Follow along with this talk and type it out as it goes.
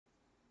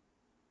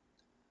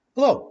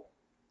Hello,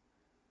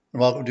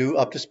 and welcome to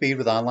Up to Speed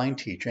with Online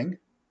Teaching.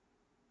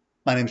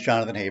 My name is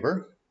Jonathan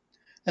Haber,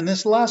 and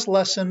this last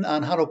lesson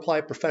on how to apply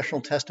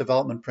professional test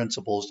development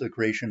principles to the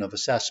creation of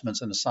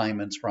assessments and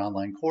assignments for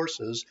online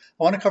courses,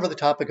 I want to cover the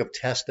topic of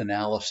test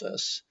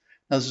analysis.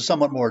 Now, this is a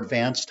somewhat more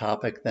advanced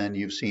topic than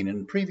you've seen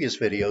in previous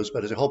videos,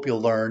 but as I hope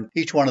you'll learn,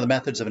 each one of the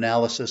methods of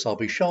analysis I'll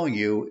be showing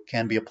you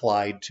can be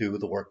applied to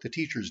the work that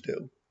teachers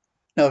do.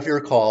 Now, if you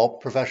recall,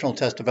 professional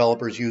test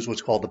developers use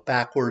what's called the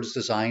backwards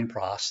design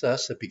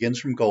process that begins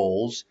from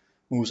goals,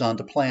 moves on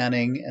to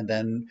planning, and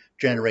then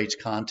generates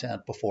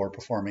content before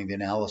performing the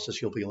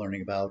analysis you'll be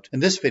learning about in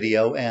this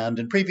video. And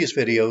in previous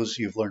videos,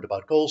 you've learned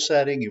about goal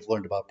setting, you've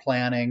learned about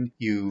planning,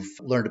 you've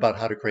learned about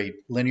how to create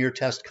linear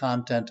test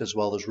content as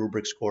well as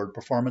rubric scored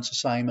performance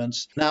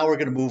assignments. Now we're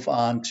going to move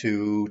on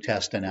to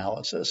test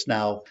analysis.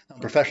 Now,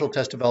 professional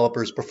test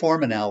developers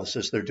perform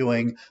analysis. They're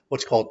doing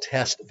what's called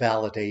test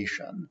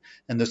validation.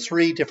 And there's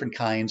three different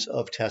kinds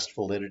of test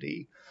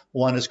validity.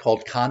 One is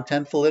called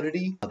content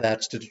validity.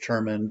 That's to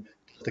determine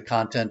the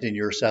content in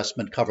your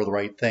assessment cover the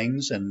right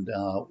things and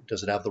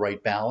does it have the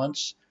right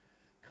balance.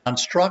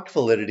 Construct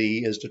validity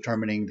is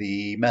determining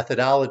the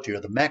methodology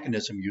or the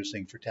mechanism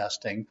using for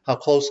testing. How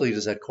closely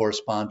does that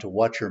correspond to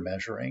what you're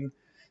measuring?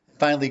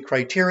 Finally,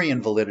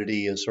 criterion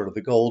validity is sort of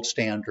the gold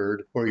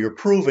standard where you're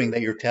proving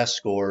that your test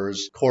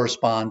scores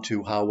correspond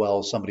to how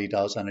well somebody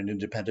does on an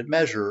independent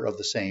measure of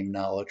the same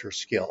knowledge or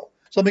skill.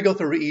 So let me go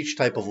through each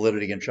type of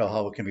validity and show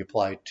how it can be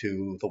applied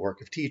to the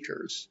work of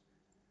teachers.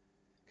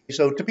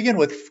 So to begin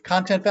with,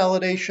 content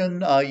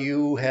validation,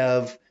 you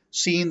have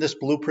seen this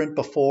blueprint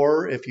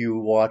before if you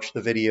watch the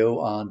video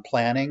on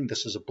planning.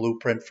 This is a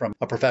blueprint from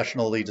a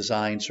professionally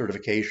designed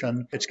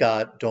certification. It's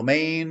got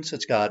domains,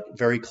 it's got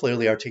very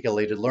clearly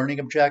articulated learning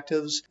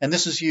objectives, and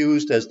this is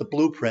used as the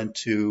blueprint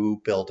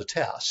to build a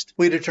test.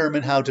 We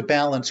determine how to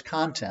balance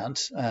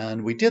content,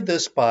 and we did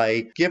this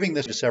by giving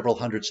this to several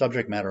hundred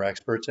subject matter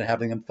experts and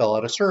having them fill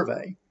out a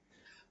survey.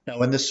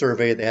 Now, in this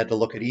survey, they had to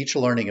look at each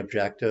learning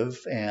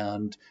objective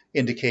and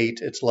indicate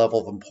its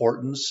level of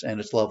importance and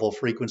its level of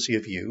frequency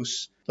of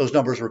use. Those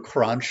numbers were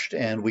crunched,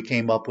 and we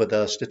came up with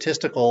a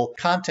statistical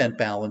content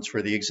balance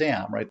for the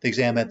exam, right? The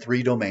exam had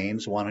three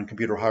domains, one on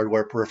computer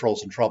hardware,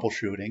 peripherals, and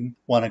troubleshooting,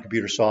 one on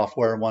computer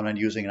software, and one on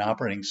using an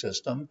operating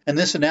system. And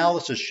this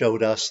analysis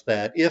showed us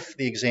that if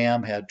the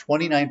exam had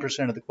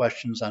 29% of the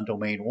questions on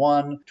domain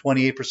 1,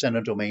 28%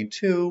 on domain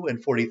 2,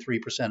 and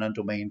 43% on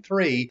domain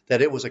 3,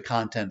 that it was a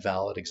content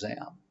valid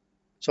exam.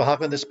 So how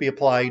can this be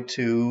applied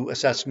to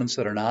assessments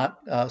that are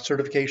not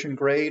certification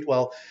grade?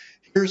 Well,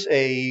 here's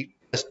a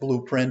test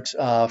blueprint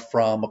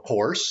from a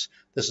course.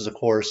 This is a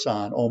course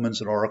on omens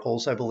and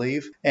oracles, I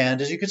believe.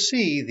 And as you can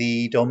see,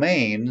 the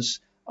domains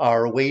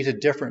are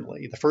weighted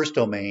differently. The first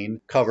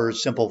domain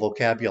covers simple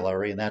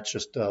vocabulary, and that's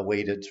just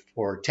weighted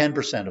for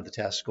 10% of the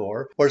test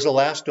score, whereas the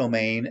last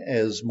domain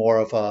is more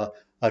of a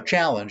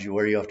challenge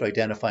where you have to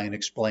identify and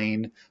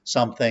explain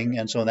something.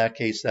 And so in that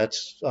case,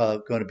 that's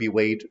going to be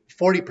weighed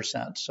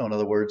 40%. So in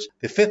other words,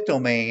 the fifth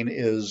domain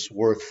is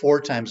worth 4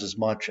 times as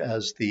much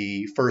as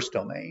the first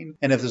domain.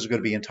 And if this is going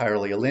to be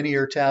entirely a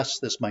linear test,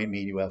 this might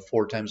mean you have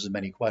 4 times as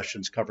many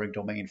questions covering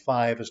domain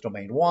 5 as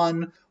domain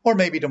 1, or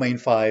maybe domain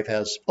 5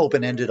 has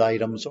open-ended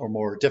items or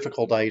more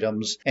difficult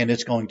items, and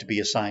it's going to be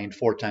assigned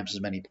 4 times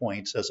as many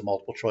points as a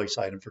multiple choice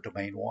item for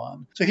domain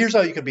 1. So here's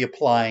how you could be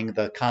applying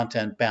the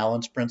content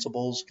balance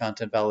principles,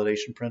 content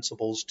validation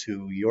principles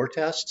to your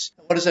tests.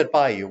 What does that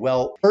buy you?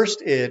 Well,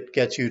 first it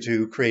gets you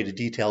to create a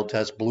detailed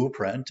test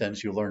blueprint,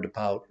 as you learned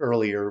about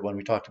earlier when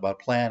we talked about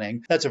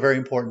planning. That's a very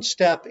important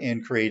step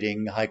in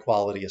creating high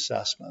quality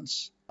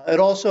assessments. It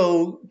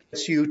also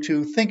gets you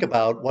to think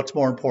about what's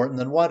more important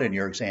than what in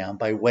your exam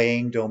by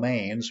weighing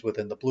domains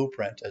within the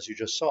blueprint, as you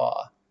just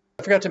saw.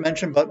 I forgot to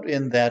mention, but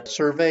in that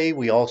survey,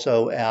 we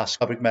also asked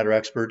subject matter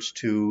experts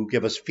to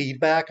give us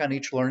feedback on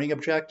each learning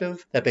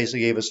objective. That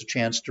basically gave us a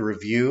chance to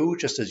review,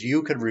 just as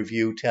you could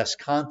review test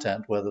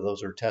content, whether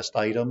those are test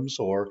items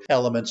or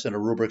elements in a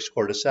rubric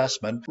scored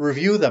assessment,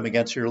 review them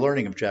against your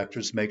learning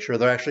objectives to make sure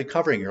they're actually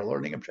covering your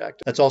learning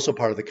objective. That's also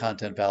part of the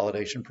content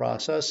validation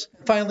process.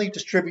 Finally,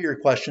 distribute your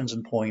questions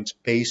and points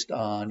based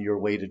on your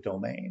weighted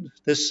domain.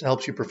 This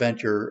helps you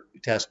prevent your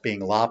test being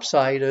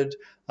lopsided.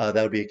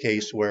 That would be a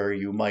case where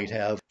you might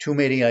have too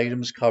many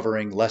items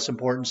covering less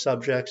important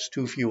subjects,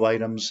 too few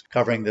items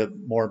covering the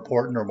more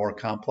important or more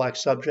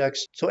complex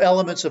subjects. So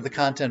elements of the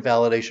content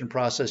validation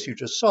process you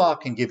just saw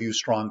can give you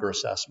stronger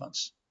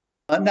assessments.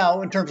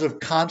 Now, in terms of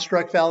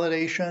construct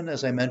validation,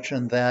 as I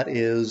mentioned, that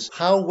is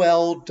how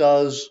well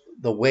does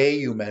the way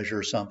you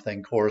measure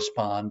something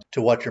correspond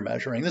to what you're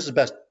measuring. This is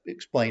best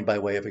explained by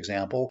way of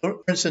example.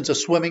 For instance, a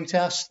swimming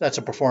test, that's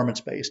a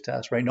performance-based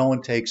test, right? No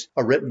one takes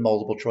a written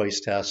multiple choice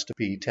test to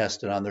be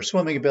tested on their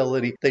swimming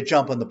ability. They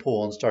jump in the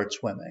pool and start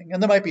swimming.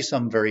 And there might be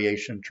some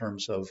variation in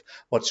terms of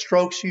what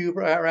strokes you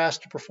are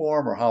asked to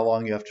perform or how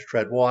long you have to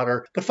tread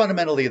water. But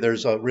fundamentally,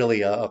 there's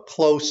really a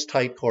close,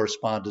 tight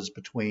correspondence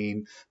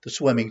between the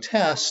swimming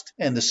test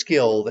and the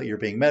skill that you're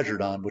being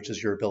measured on, which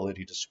is your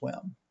ability to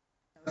swim.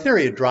 In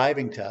theory, a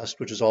driving test,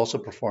 which is also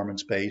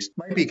performance-based,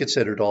 might be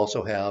considered to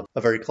also have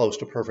a very close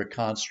to perfect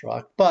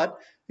construct. But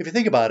if you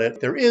think about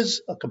it, there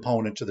is a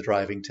component to the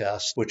driving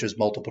test, which is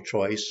multiple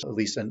choice. At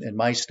least in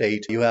my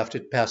state, you have to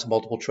pass a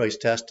multiple choice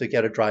test to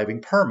get a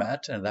driving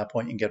permit. And at that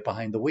point, you can get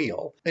behind the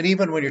wheel. And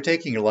even when you're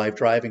taking your live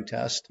driving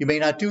test, you may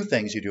not do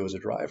things you do as a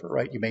driver,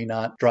 right? You may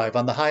not drive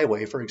on the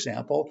highway, for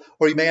example,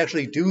 or you may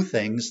actually do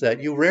things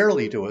that you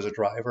rarely do as a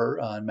driver.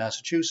 In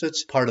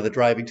Massachusetts, part of the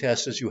driving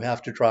test is you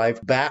have to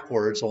drive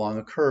backwards along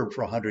a curb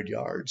for 100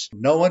 yards.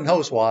 No one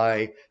knows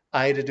why.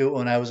 I had to do it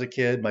when I was a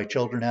kid. My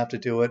children have to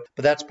do it,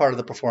 but that's part of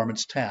the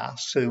performance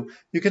task. So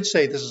you could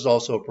say this is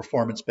also a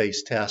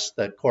performance-based test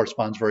that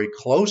corresponds very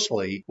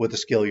closely with the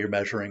skill you're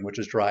measuring, which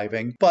is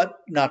driving, but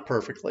not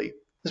perfectly.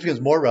 This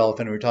becomes more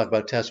relevant when we talk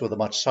about tests with a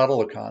much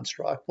subtler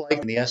construct,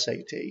 like the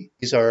SAT.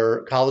 These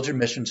are college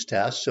admissions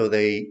tests, so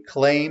they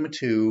claim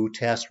to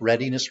test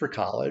readiness for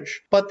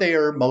college, but they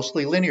are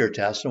mostly linear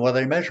tests. And what are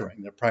they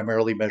measuring? They're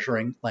primarily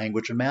measuring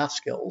language and math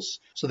skills.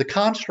 So the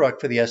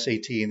construct for the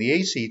SAT and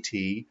the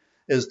ACT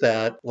is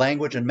that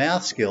language and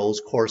math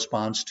skills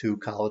corresponds to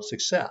college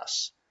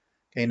success.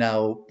 Okay,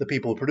 now the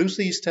people who produce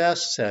these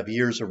tests have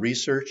years of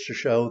research to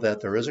show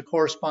that there is a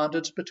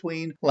correspondence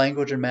between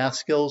language and math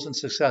skills and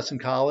success in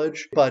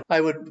college. But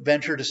I would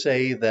venture to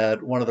say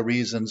that one of the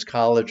reasons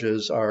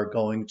colleges are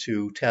going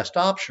to test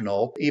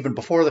optional, even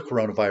before the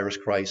coronavirus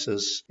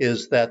crisis,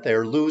 is that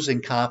they're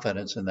losing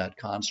confidence in that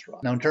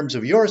construct. Now, in terms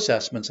of your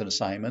assessments and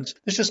assignments,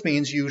 this just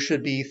means you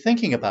should be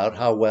thinking about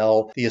how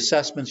well the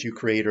assessments you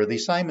create or the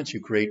assignments you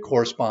create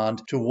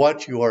correspond to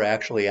what you are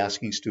actually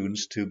asking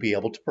students to be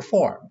able to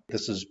perform.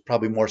 This is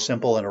probably more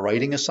simple in a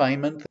writing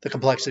assignment. The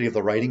complexity of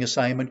the writing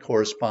assignment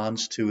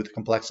corresponds to the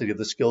complexity of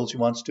the skills you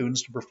want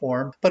students to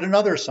perform. But in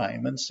other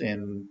assignments,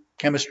 in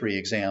chemistry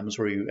exams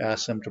where you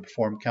ask them to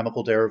perform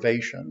chemical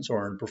derivations,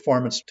 or in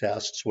performance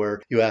tests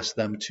where you ask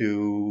them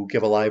to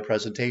give a live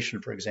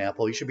presentation, for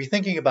example, you should be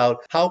thinking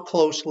about how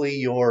closely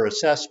your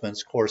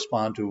assessments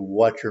correspond to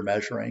what you're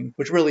measuring,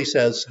 which really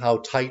says how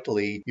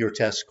tightly your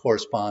tests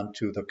correspond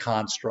to the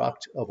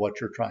construct of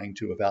what you're trying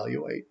to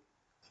evaluate.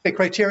 Okay,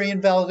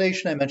 criterion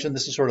validation, I mentioned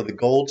this is sort of the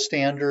gold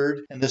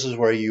standard, and this is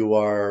where you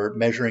are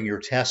measuring your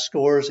test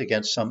scores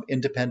against some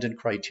independent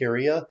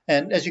criteria.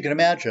 And as you can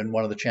imagine,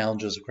 one of the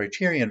challenges of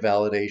criterion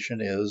validation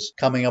is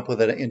coming up with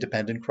an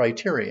independent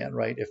criterion,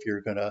 right? If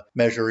you're going to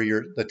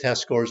measure the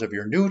test scores of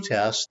your new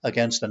test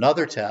against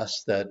another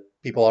test that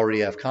people already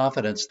have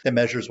confidence that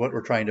measures what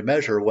we're trying to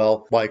measure,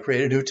 well, why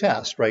create a new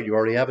test, right? You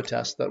already have a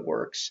test that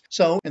works.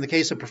 So in the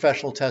case of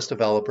professional test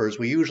developers,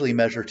 we usually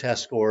measure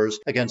test scores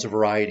against a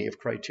variety of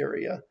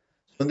criteria.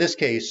 In this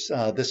case,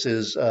 this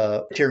is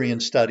a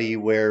criterion study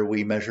where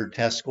we measured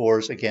test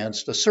scores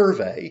against a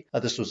survey.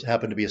 This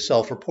happened to be a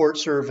self-report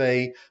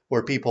survey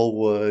where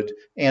people would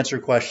answer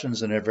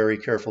questions in a very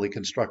carefully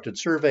constructed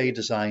survey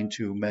designed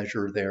to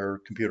measure their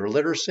computer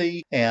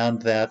literacy,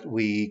 and that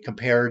we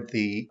compared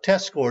the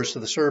test scores to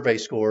the survey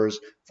scores,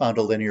 found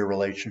a linear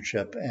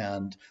relationship,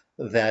 and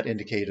that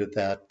indicated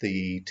that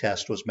the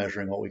test was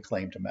measuring what we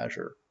claimed to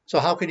measure. So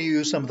how can you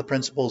use some of the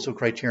principles of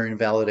criterion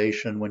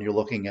validation when you're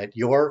looking at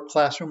your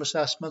classroom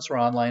assessments or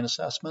online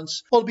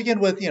assessments? Well, to begin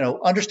with,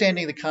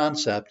 understanding the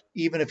concept,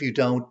 even if you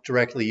don't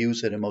directly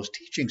use it in most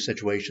teaching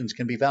situations,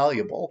 can be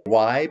valuable.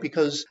 Why?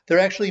 Because there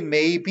actually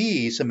may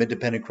be some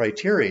independent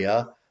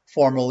criteria,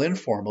 formal,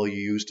 informal, you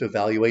use to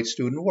evaluate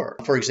student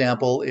work. For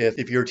example,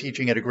 if you're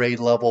teaching at a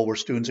grade level where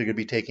students are going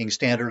to be taking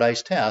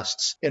standardized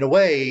tests, in a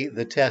way,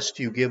 the test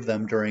you give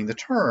them during the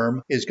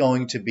term is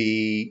going to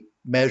be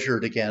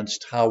measured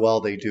against how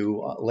well they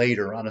do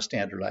later on a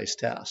standardized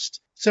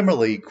test.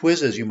 Similarly,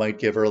 quizzes you might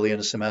give early in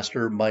a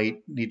semester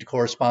might need to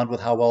correspond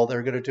with how well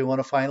they're going to do on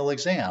a final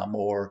exam,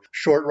 or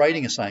short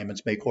writing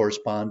assignments may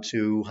correspond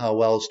to how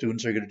well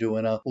students are going to do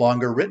in a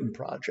longer written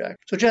project.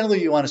 So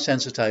generally, you want to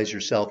sensitize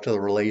yourself to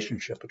the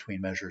relationship between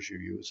measures you're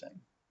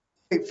using.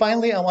 Okay,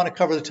 finally, I want to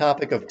cover the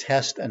topic of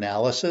test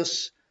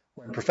analysis.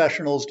 When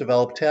professionals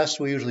develop tests,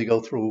 we usually go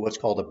through what's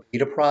called a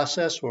beta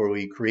process, where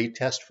we create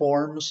test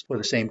forms with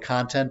the same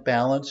content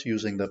balance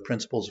using the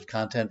principles of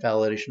content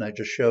validation I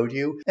just showed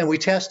you. And we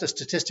test a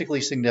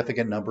statistically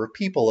significant number of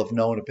people of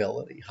known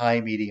ability,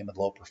 high, medium, and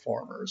low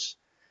performers.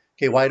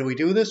 Okay, why do we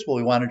do this? Well,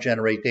 we want to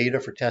generate data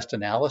for test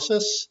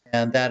analysis,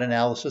 and that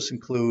analysis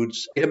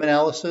includes item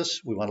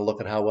analysis. We want to look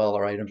at how well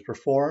our items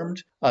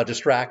performed,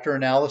 distractor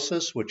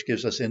analysis, which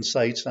gives us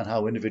insights on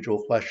how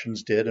individual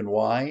questions did and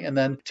why, and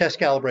then test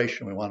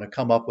calibration. We want to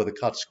come up with a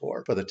cut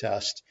score for the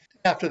test.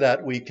 After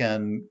that, we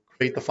can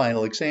create the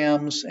final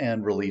exams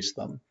and release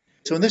them.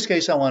 So in this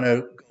case, I want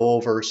to go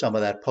over some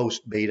of that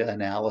post-beta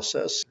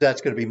analysis. That's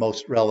going to be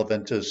most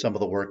relevant to some of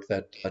the work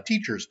that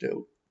teachers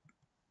do.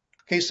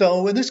 Okay,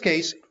 so in this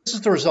case, This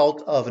is the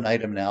result of an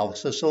item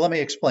analysis, so let me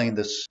explain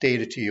this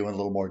data to you in a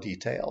little more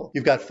detail.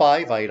 You've got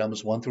 5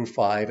 items, 1 through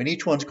 5, and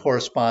each one's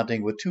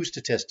corresponding with 2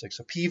 statistics,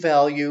 a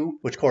p-value,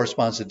 which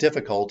corresponds to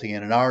difficulty,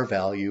 and an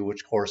r-value,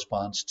 which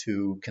corresponds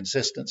to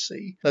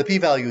consistency. Now, the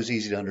p-value is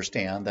easy to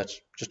understand. That's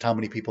just how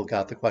many people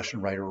got the question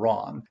right or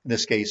wrong. In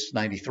this case,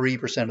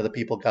 93% of the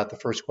people got the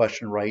first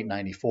question right,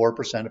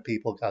 94% of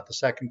people got the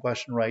second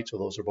question right, so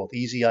those are both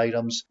easy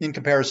items, in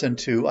comparison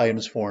to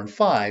items 4 and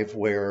 5,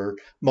 where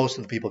most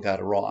of the people got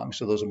it wrong,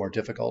 so those are more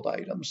difficult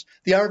items.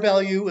 The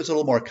r-value is a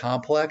little more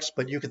complex,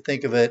 but you can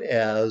think of it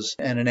as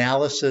an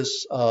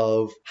analysis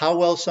of how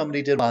well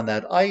somebody did on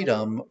that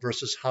item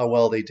versus how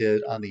well they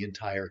did on the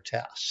entire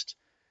test.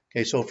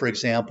 Okay, so for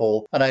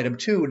example, on item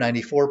 2,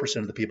 94%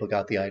 of the people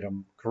got the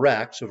item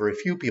correct, so very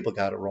few people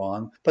got it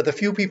wrong, but the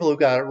few people who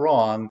got it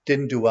wrong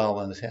didn't do well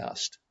on the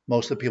test.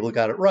 Most of the people who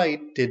got it right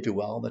did do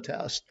well on the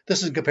test.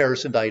 This is in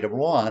comparison to item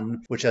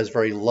 1, which has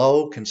very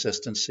low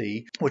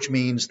consistency, which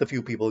means the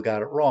few people who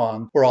got it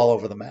wrong were all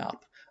over the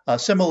map.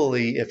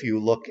 Similarly, if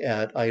you look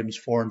at items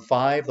 4 and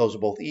 5, those are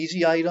both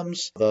easy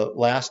items. The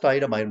last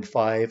item, item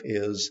 5,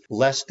 is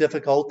less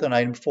difficult than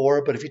item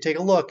 4, but if you take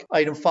a look,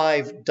 item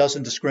 5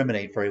 doesn't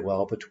discriminate very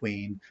well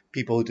between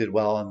people who did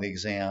well on the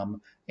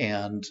exam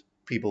and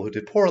people who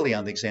did poorly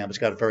on the exam. It's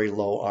got a very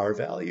low R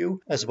value,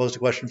 as opposed to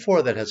question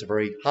 4 that has a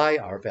very high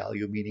R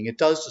value, meaning it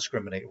does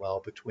discriminate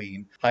well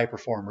between high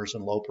performers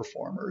and low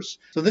performers.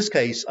 So in this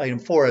case, item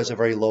 4 has a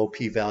very low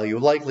p-value,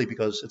 likely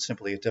because it's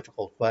simply a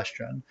difficult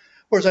question,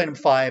 whereas item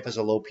 5 has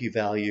a low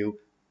p-value,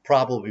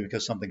 probably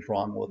because something's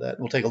wrong with it.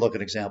 We'll take a look at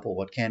an example of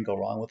what can go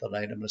wrong with an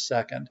item in a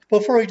second. But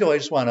before we do, I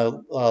just want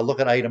to look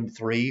at item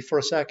 3 for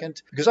a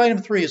second, because item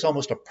 3 is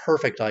almost a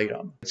perfect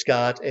item. It's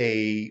got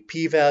a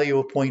p-value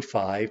of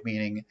 0.5,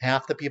 meaning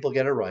half the people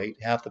get it right,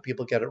 half the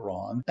people get it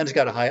wrong, and it's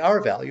got a high R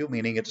value,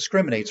 meaning it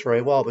discriminates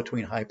very well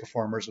between high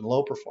performers and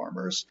low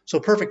performers. So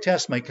a perfect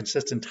test might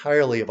consist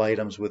entirely of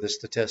items with a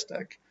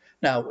statistic.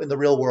 Now, in the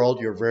real world,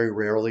 you're very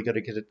rarely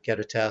going to get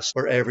a test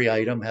where every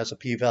item has a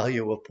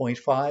p-value of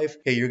 0.5.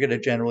 Okay, you're going to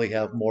generally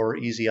have more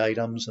easy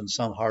items and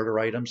some harder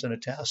items in a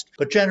test.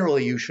 But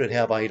generally, you should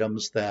have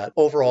items that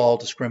overall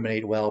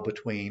discriminate well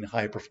between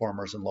high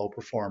performers and low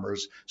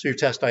performers. So your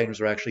test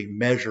items are actually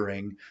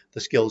measuring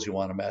the skills you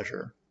want to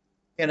measure.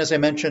 And as I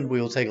mentioned,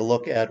 we will take a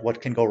look at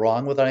what can go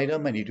wrong with an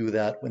item, and you do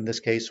that in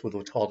this case with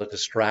what's called a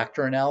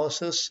distractor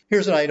analysis.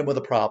 Here's an item with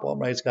a problem,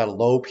 right? It's got a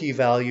low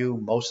p-value.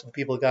 Most of the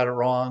people got it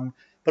wrong.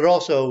 But it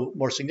also,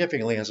 more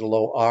significantly, has a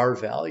low R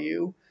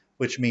value,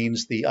 which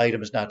means the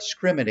item is not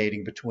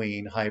discriminating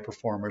between high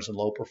performers and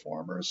low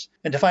performers.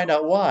 And to find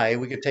out why,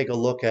 we could take a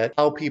look at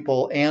how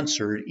people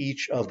answered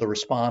each of the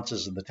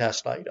responses in the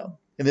test item.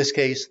 In this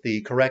case,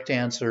 the correct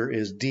answer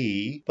is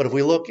D, but if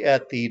we look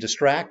at the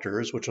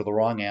distractors, which are the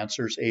wrong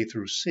answers, A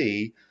through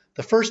C,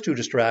 the first 2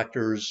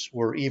 distractors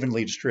were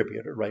evenly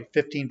distributed, right?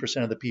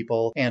 15% of the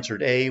people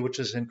answered A, which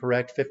is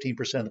incorrect.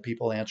 15% of the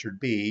people answered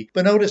B.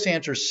 But notice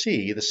answer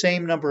C, the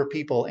same number of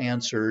people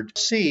answered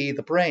C,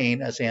 the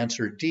brain, as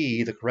answered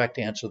D, the correct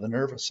answer, the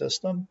nervous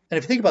system. And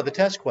if you think about the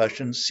test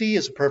question, C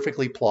is a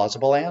perfectly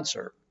plausible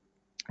answer.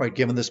 Right,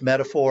 given this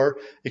metaphor,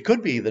 it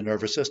could be the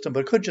nervous system, but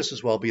it could just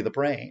as well be the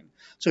brain.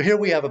 So here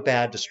we have a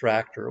bad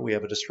distractor. We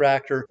have a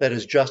distractor that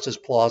is just as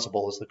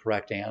plausible as the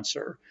correct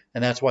answer.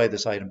 And that's why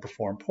this item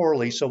performed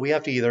poorly. So we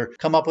have to either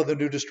come up with a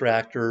new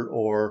distractor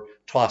or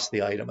toss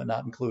the item and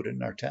not include it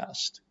in our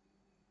test.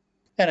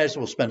 And I just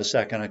will spend a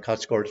second on cut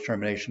score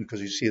determination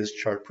because you see this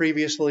chart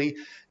previously.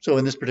 So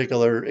in this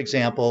particular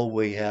example,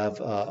 we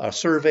have a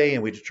survey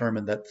and we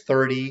determined that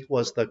 30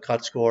 was the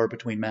cut score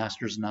between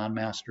masters and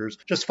non-masters.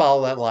 Just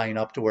follow that line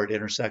up to where it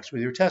intersects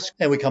with your test,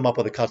 and we come up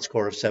with a cut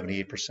score of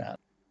 78%.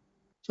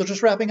 So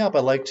just wrapping up,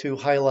 I'd like to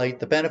highlight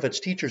the benefits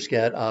teachers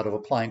get out of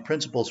applying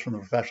principles from the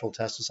professional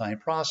test design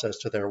process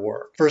to their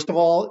work. First of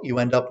all, you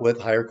end up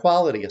with higher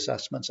quality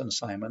assessments and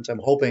assignments. I'm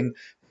hoping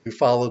if you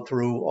followed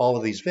through all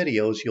of these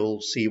videos,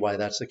 you'll see why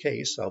that's the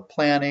case. So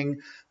planning,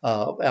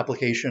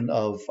 application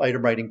of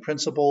item writing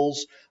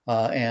principles,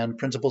 and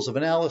principles of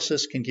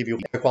analysis can give you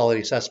higher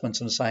quality assessments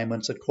and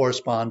assignments that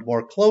correspond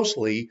more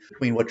closely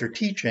between what you're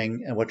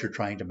teaching and what you're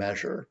trying to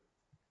measure.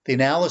 The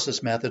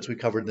analysis methods we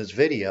covered in this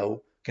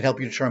video can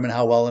help you determine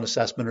how well an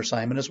assessment or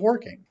assignment is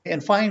working.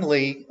 And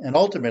finally, and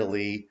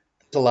ultimately,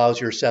 this allows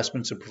your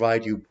assessments to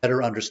provide you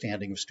better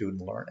understanding of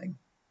student learning.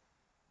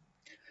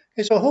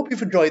 Okay, so I hope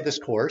you've enjoyed this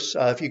course.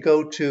 If you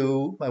go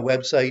to my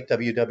website,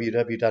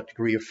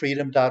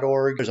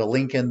 www.degreeoffreedom.org, there's a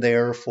link in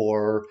there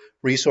for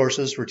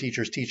resources for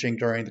teachers teaching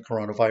during the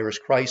coronavirus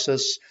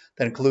crisis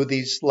that include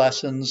these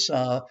lessons.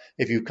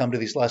 If you come to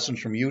these lessons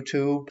from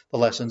YouTube, the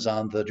lessons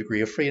on the Degree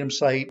of Freedom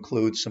site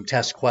include some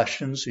test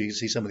questions, so you can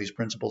see some of these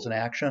principles in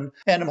action.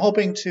 And I'm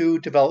hoping to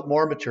develop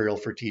more material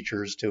for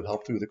teachers to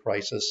help through the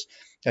crisis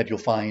that you'll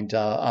find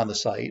on the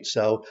site.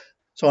 So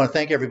I want to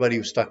thank everybody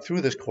who stuck through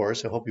this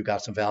course. I hope you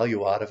got some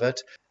value out of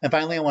it. And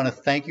finally, I want to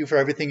thank you for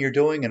everything you're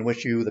doing and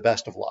wish you the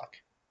best of luck.